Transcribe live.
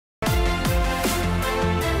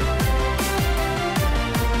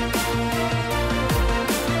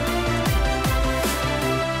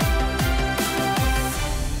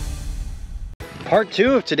Part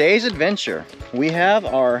 2 of today's adventure. We have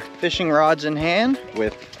our fishing rods in hand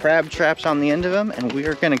with crab traps on the end of them, and we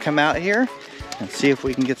are going to come out here and see if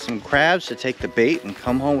we can get some crabs to take the bait and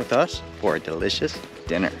come home with us for a delicious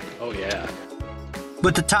dinner. Oh yeah.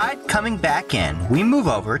 With the tide coming back in, we move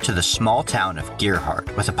over to the small town of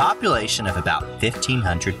Gearhart with a population of about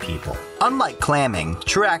 1,500 people. Unlike clamming,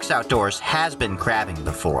 Truax Outdoors has been crabbing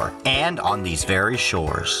before, and on these very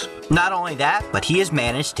shores. Not only that, but he has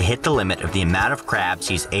managed to hit the limit of the amount of crabs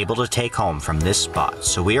he's able to take home from this spot,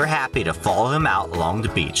 so we are happy to follow him out along the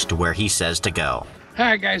beach to where he says to go.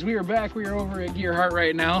 Alright guys, we are back. We are over at Gearhart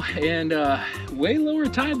right now, and way lower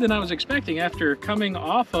tide than I was expecting after coming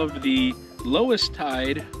off of the lowest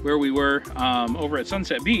tide where we were over at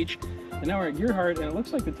Sunset Beach. And now we're at Gearhart, and it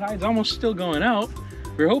looks like the tide's almost still going out.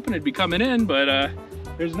 We were hoping it'd be coming in, but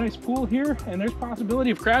there's a nice pool here, and there's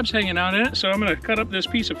possibility of crabs hanging out in it. So I'm gonna cut up this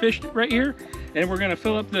piece of fish right here, and we're gonna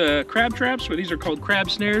fill up the crab traps, or these are called crab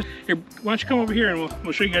snares. Here, why don't you come over here and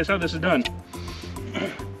we'll show you guys how this is done.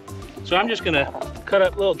 So I'm just gonna cut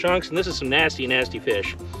up little chunks, and this is some nasty, nasty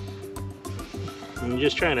fish. I'm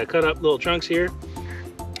just trying to cut up little chunks here.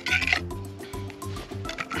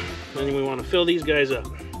 And then we want to fill these guys up.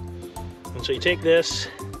 And so you take this,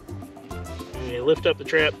 and you lift up the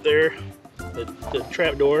trap there, the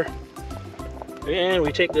trap door, and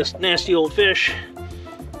we take this nasty old fish.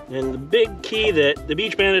 And the big key that the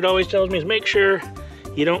beach bandit always tells me is make sure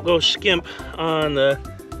you don't go skimp on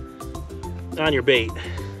your bait.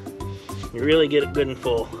 You really get it good and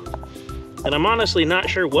full. And I'm honestly not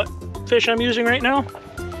sure what fish I'm using right now,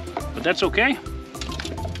 but that's okay,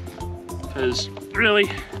 because really,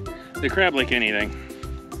 they crab like anything.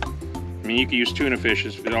 I mean, you could use tuna fish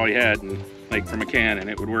as all you had, and like from a can, and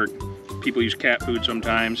it would work. People use cat food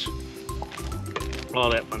sometimes, all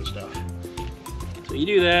that fun stuff. So you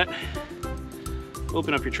do that,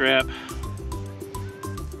 open up your trap,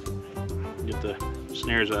 get the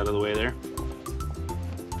snares out of the way there.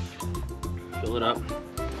 Fill it up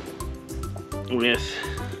with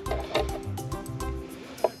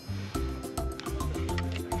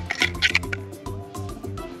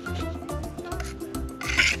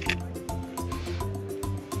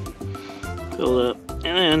fill it up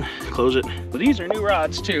and then close it. Well, these are new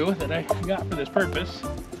rods too that I got for this purpose.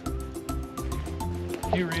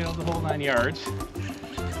 New reels, the whole 9 yards.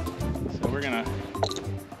 So we're gonna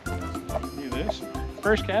do this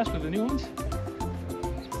first cast with the new ones.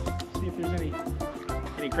 See if there's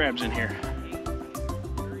any crabs in here.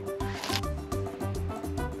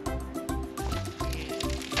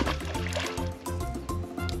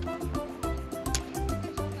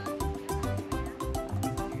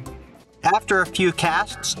 After a few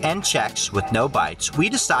casts and checks with no bites, we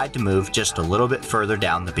decide to move just a little bit further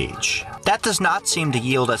down the beach. That does not seem to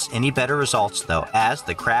yield us any better results though, as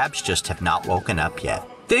the crabs just have not woken up yet.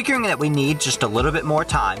 Figuring that we need just a little bit more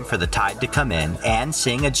time for the tide to come in, and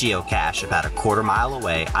seeing a geocache about a quarter mile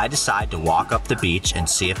away, I decide to walk up the beach and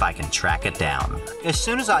see if I can track it down. As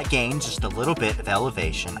soon as I gain just a little bit of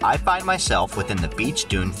elevation, I find myself within the beach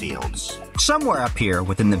dune fields. Somewhere up here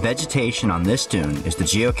within the vegetation on this dune is the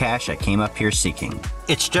geocache I came up here seeking.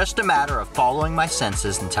 It's just a matter of following my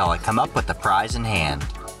senses until I come up with the prize in hand.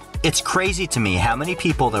 It's crazy to me how many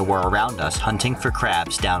people there were around us hunting for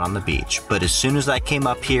crabs down on the beach, but as soon as I came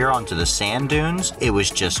up here onto the sand dunes, it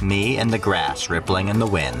was just me and the grass rippling in the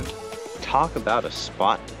wind. Talk about a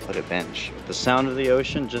spot to put a bench. The sound of the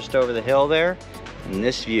ocean just over the hill there, and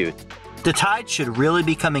this view. The tide should really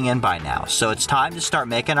be coming in by now, so it's time to start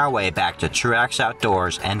making our way back to Truax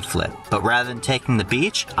Outdoors and Flip. But rather than taking the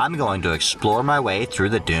beach, I'm going to explore my way through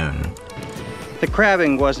the dune. The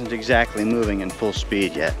crabbing wasn't exactly moving in full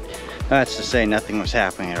speed yet. That's to say nothing was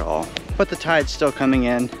happening at all. But the tide's still coming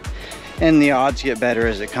in, and the odds get better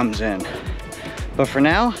as it comes in. But for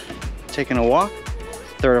now, taking a walk,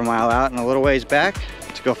 third of a mile out and a little ways back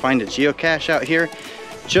to go find a geocache out here,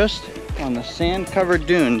 just on the sand-covered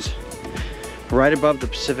dunes right above the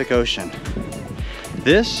Pacific Ocean.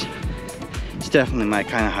 This is definitely my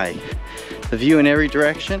kind of hike. The view in every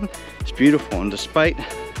direction is beautiful, and despite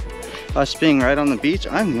us being right on the beach,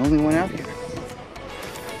 I'm the only one out here.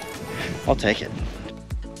 I'll take it.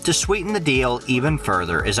 To sweeten the deal even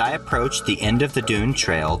further, as I approached the end of the dune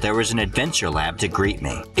trail, there was an adventure lab to greet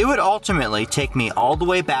me. It would ultimately take me all the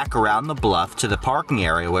way back around the bluff to the parking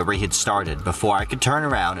area where we had started before I could turn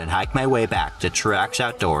around and hike my way back to Truax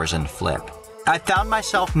Outdoors and Flip. I found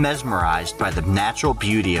myself mesmerized by the natural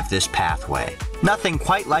beauty of this pathway. Nothing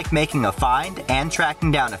quite like making a find and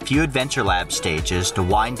tracking down a few Adventure Lab stages to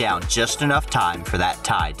wind down just enough time for that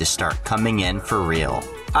tide to start coming in for real.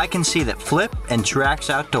 I can see that Flip and Truax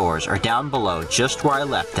Outdoors are down below just where I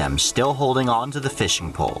left them, still holding on to the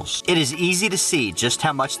fishing poles. It is easy to see just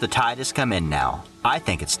how much the tide has come in now. I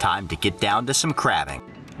think it's time to get down to some crabbing.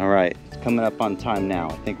 All right, it's coming up on time now.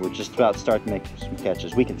 I think we're just about to start to make some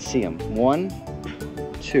catches. We can see them.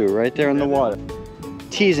 1, 2, right there in the water.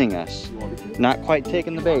 Teasing us. Not quite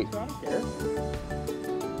taking the bait.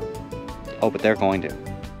 Oh, but they're going to.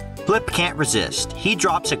 Flip can't resist. He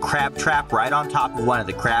drops a crab trap right on top of one of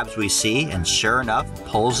the crabs we see, and sure enough,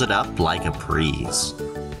 pulls it up like a breeze.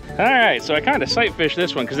 All right, so I kind of sight fished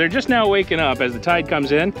this one because they're just now waking up as the tide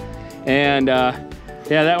comes in. And yeah,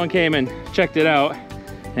 that one came and checked it out,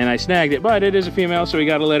 and I snagged it, but it is a female, so we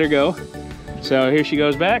got to let her go. So here she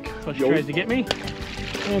goes back. Well, she tries to get me,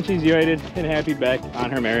 and she's united and happy back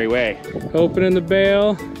on her merry way. Opening the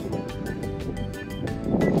bail.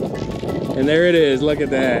 And there it is, look at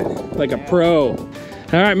that, like a pro. All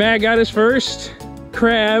right, Matt got his first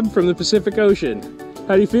crab from the Pacific Ocean.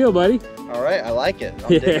 How do you feel, buddy? All right, I like it. I'm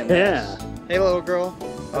digging this. Hey, little girl.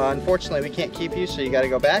 Unfortunately, we can't keep you, so you got to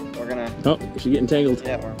go back. We're gonna. Oh, she's getting tangled.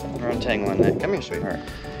 Yeah, we're untangling that. Come here, sweetheart.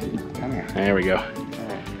 Come here. There we go.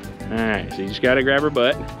 All right, so you just got to grab her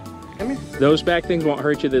butt. Come here. Those back things won't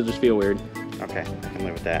hurt you, they'll just feel weird. Okay, I can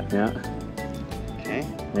live with that. Yeah. Okay.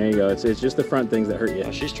 There you go. It's just the front things that hurt you.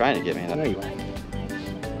 Oh, she's trying to get me. There you go.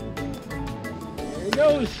 There he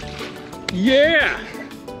goes. Yeah.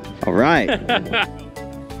 All right.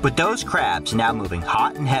 With those crabs now moving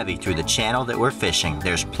hot and heavy through the channel that we're fishing,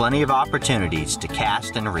 there's plenty of opportunities to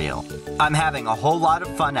cast and reel. I'm having a whole lot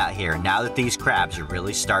of fun out here now that these crabs are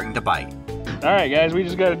really starting to bite. All right, guys, we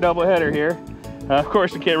just got a double header here. Of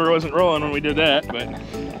course, the camera wasn't rolling when we did that, but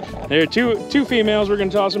there are two females. We're gonna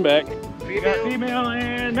toss them back. We got female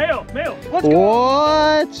and male. Let's go.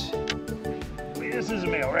 What? This is a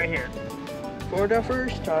male right here. For the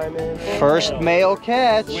first time in. First male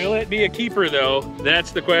catch. Will it be a keeper though?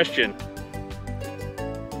 That's the question.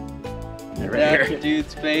 Right That here.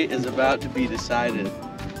 dude's fate is about to be decided.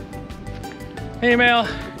 Hey, male.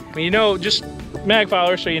 You know, just mag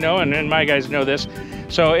followers, so you know, and my guys know this.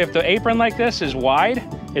 So if the apron like this is wide,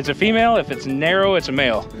 it's a female. If it's narrow, it's a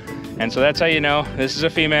male. And so that's how you know this is a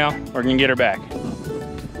female. We're gonna get her back.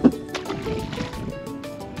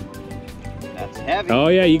 That's heavy. Oh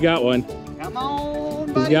yeah, you got one. Come on,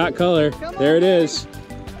 buddy. He's got color. Come There on, it is.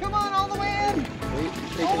 Come on, all the way in.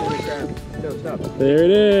 Taking the crab. No, stop. There it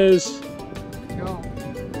is. Go.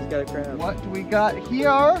 He's got a crab. What do we got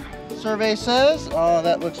here? Survey says. Oh,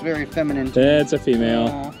 that looks very feminine. That's a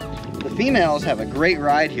female. The females have a great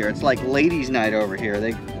ride here. It's like ladies' night over here.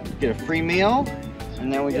 They get a free meal,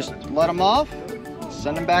 and then we just let them off, and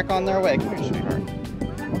send them back on their way. Come here, sweetheart.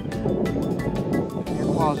 Your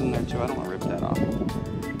claw's in there too. I don't want to rip that off.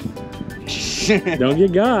 Don't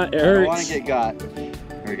get got. It I don't want hurts. to get got.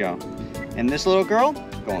 Here we go. And this little girl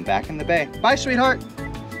going back in the bay. Bye, sweetheart.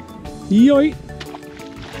 Yoit.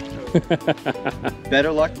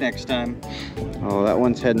 Better luck next time. Oh, that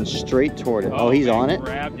one's heading straight toward it. Oh, he's man, on it.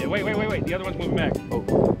 grabbed it. Wait. The other one's moving back.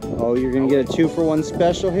 Oh, you're gonna get a 2-for-1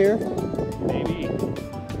 special here. Maybe.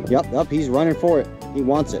 Yep, he's running for it. He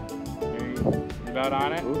wants it. About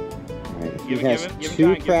on it. All right, he Give has it time, 2 give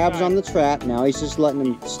it crabs time. on the trap. Now he's just letting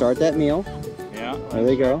him start that meal. Yeah. There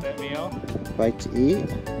they go. That meal. Bite to eat.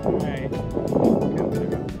 All right.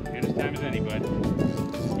 Good as time as any, bud.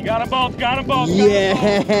 You got them both. Got them both.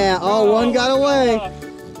 Yeah. Oh, one got away.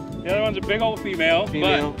 The other one's a big old female.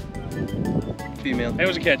 Female. Female. It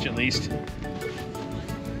was a catch at least.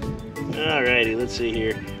 Alrighty, let's see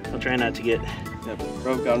here. I'll try not to get Yep.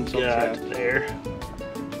 Rope got himself got trapped. there.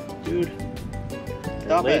 Dude.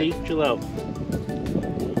 Stop Lady, it. chill out.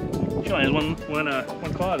 She only has one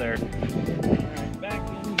claw there. Alright, back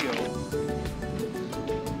in you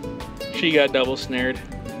go. She got double snared.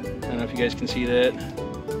 I don't know if you guys can see that.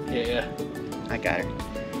 Yeah. I got her.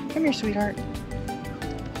 Come here, sweetheart.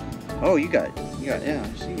 Oh, you got it. Yeah,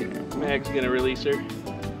 I see you now. Mag's gonna release her.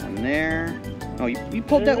 One there. Oh, you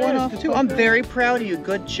pulled There that it one is. off Just too. pulled I'm that. very proud of you.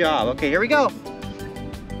 Good job. Okay, here we go.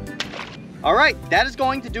 All right, that is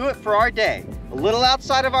going to do it for our day. A little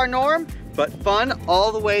outside of our norm, but fun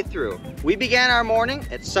all the way through. We began our morning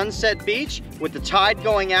at Sunset Beach with the tide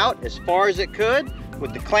going out as far as it could,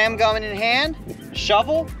 with the clam gun in hand, a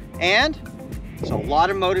shovel, and So a lot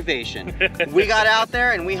of motivation. We got out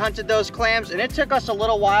there and we hunted those clams, and it took us a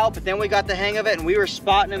little while, but then we got the hang of it and we were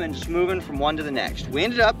spotting them and just moving from one to the next. We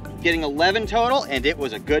ended up getting 11 total, and it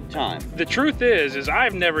was a good time. The truth is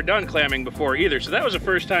I've never done clamming before either, so that was the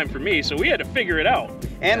first time for me, so we had to figure it out.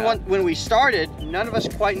 And when we started, none of us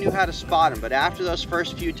quite knew how to spot them, but after those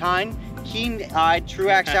first few times, keen-eyed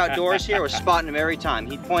Truax Outdoors here was spotting them every time.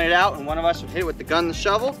 He'd point it out and one of us would hit it with the gun and the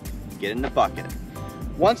shovel, get in the bucket.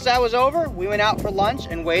 Once that was over, we went out for lunch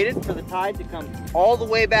and waited for the tide to come all the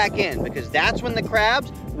way back in, because that's when the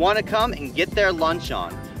crabs want to come and get their lunch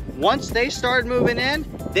on. Once they started moving in,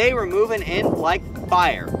 they were moving in like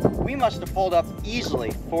fire. We must have pulled up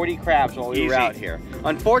easily 40 crabs while we were out here.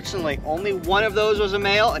 Unfortunately, only one of those was a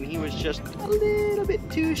male, and he was just a little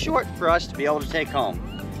bit too short for us to be able to take home.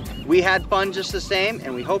 We had fun just the same,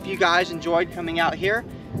 and we hope you guys enjoyed coming out here,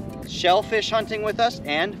 shellfish hunting with us,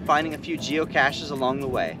 and finding a few geocaches along the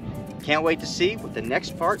way. Can't wait to see what the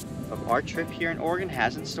next part of our trip here in Oregon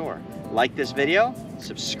has in store. Like this video,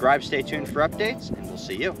 subscribe, stay tuned for updates, and we'll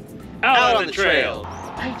see you out on the trail.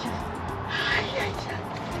 I'm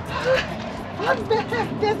back,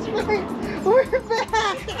 that's right. We're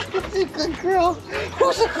back. That's a good girl.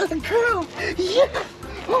 Who's a good girl? Yeah.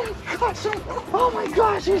 Oh my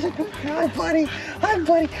gosh, he's a good girl. Hi, buddy. Hi,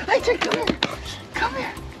 buddy. I said, come here. Come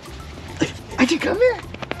here. I said, come here.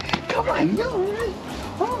 Come on, no, right?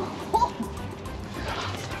 Oh.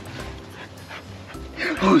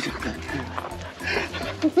 Who's a good girl?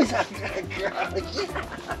 Who's a good girl?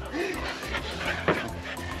 Yeah.